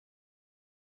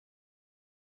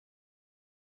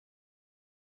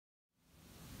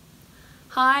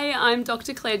Hi, I'm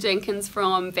Dr. Claire Jenkins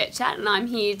from Vetchat and I'm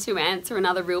here to answer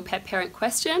another real pet parent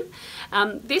question.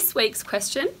 This week's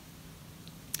question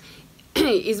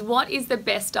is, what is the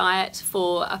best diet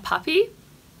for a puppy?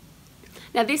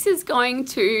 Now this is going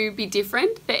to be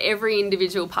different for every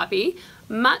individual puppy,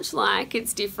 much like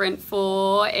it's different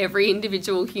for every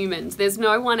individual human. There's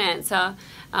no one answer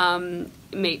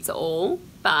meets all,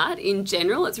 but in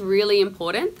general it's really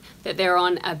important that they're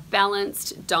on a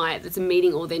balanced diet that's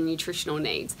meeting all their nutritional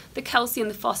needs. The calcium,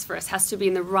 the phosphorus has to be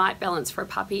in the right balance for a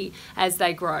puppy as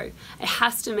they grow. It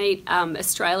has to meet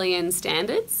Australian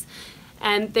standards,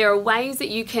 and there are ways that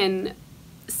you can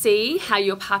see how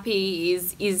your puppy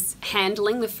is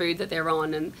handling the food that they're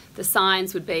on, and the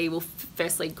signs would be, well,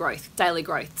 firstly growth, daily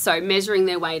growth, so measuring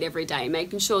their weight every day,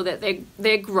 making sure that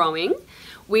they're growing.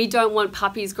 We don't want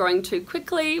puppies growing too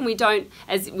quickly, and we don't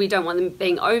want them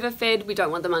being overfed, we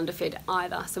don't want them underfed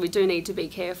either, so we do need to be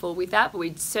careful with that, but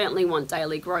we certainly want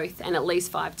daily growth and at least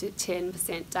 5 to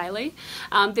 10% daily.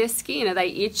 Their skin, are they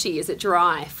itchy, is it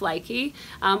dry, flaky?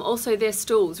 Also their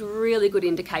stools, really good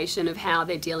indication of how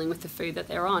they're dealing with the food that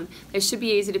they're on. They should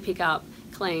be easy to pick up,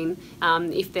 clean.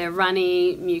 If they're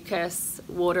runny, mucus,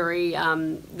 watery,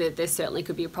 there certainly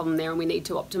could be a problem there, and we need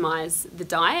to optimise the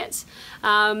diet.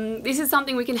 This is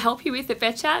something we can help you with at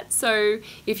Vetchat, so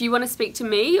if you want to speak to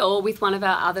me or with one of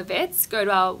our other vets, go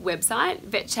to our website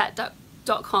vetchat.com.au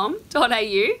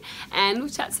and we'll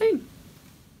chat soon.